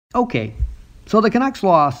Okay, so the Canucks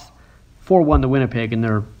lost 4-1 to Winnipeg in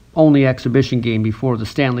their only exhibition game before the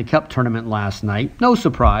Stanley Cup tournament last night. No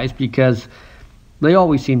surprise, because they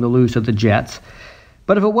always seem to lose to the Jets.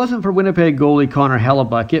 But if it wasn't for Winnipeg goalie Connor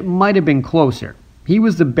Hellebuyck, it might have been closer. He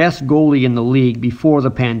was the best goalie in the league before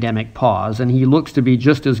the pandemic pause, and he looks to be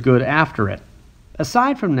just as good after it.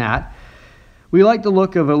 Aside from that, we like the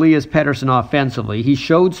look of Elias Pettersson offensively. He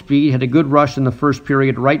showed speed, had a good rush in the first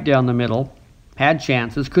period right down the middle, had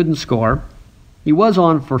chances, couldn't score. He was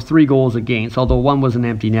on for 3 goals against, although one was an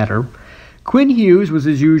empty netter. Quinn Hughes was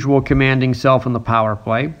his usual commanding self on the power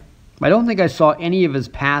play. I don't think I saw any of his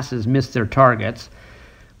passes miss their targets.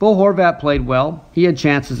 Bo Horvat played well. He had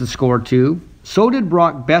chances to score too. So did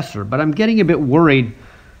Brock Besser, but I'm getting a bit worried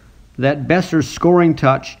that Besser's scoring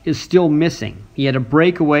touch is still missing. He had a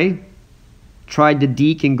breakaway, tried to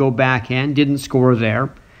deke and go backhand, didn't score there.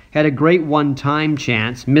 Had a great one-time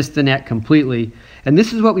chance, missed the net completely. And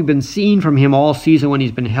this is what we've been seeing from him all season when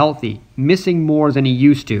he's been healthy, missing more than he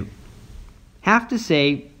used to. Have to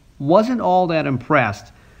say, wasn't all that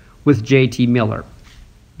impressed with JT Miller,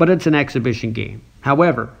 but it's an exhibition game.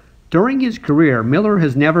 However, during his career, Miller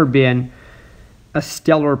has never been a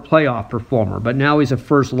stellar playoff performer, but now he's a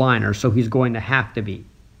first liner, so he's going to have to be.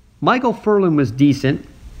 Michael Furlan was decent.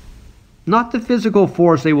 Not the physical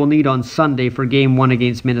force they will need on Sunday for Game 1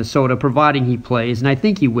 against Minnesota, providing he plays, and I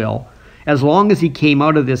think he will, as long as he came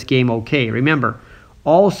out of this game okay. Remember,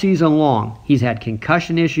 all season long, he's had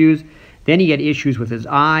concussion issues, then he had issues with his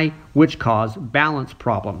eye, which caused balance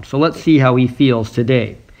problems. So let's see how he feels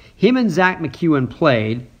today. Him and Zach McEwen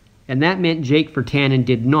played, and that meant Jake Virtanen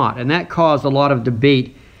did not, and that caused a lot of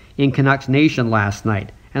debate in Canucks Nation last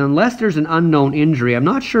night. And unless there's an unknown injury, I'm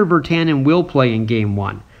not sure Virtanen will play in Game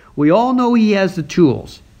 1. We all know he has the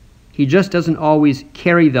tools. He just doesn't always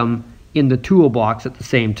carry them in the toolbox at the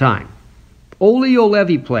same time. Olli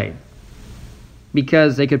Juolevi played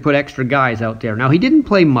because they could put extra guys out there. Now, he didn't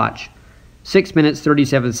play much, 6 minutes,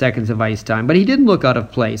 37 seconds of ice time, but he didn't look out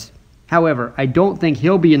of place. However, I don't think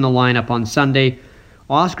he'll be in the lineup on Sunday.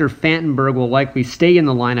 Oscar Fantenberg will likely stay in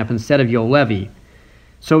the lineup instead of Juolevi.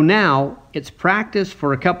 So now it's practice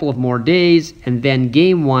for a couple of more days, and then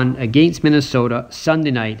Game 1 against Minnesota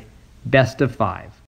Sunday night, best of 5.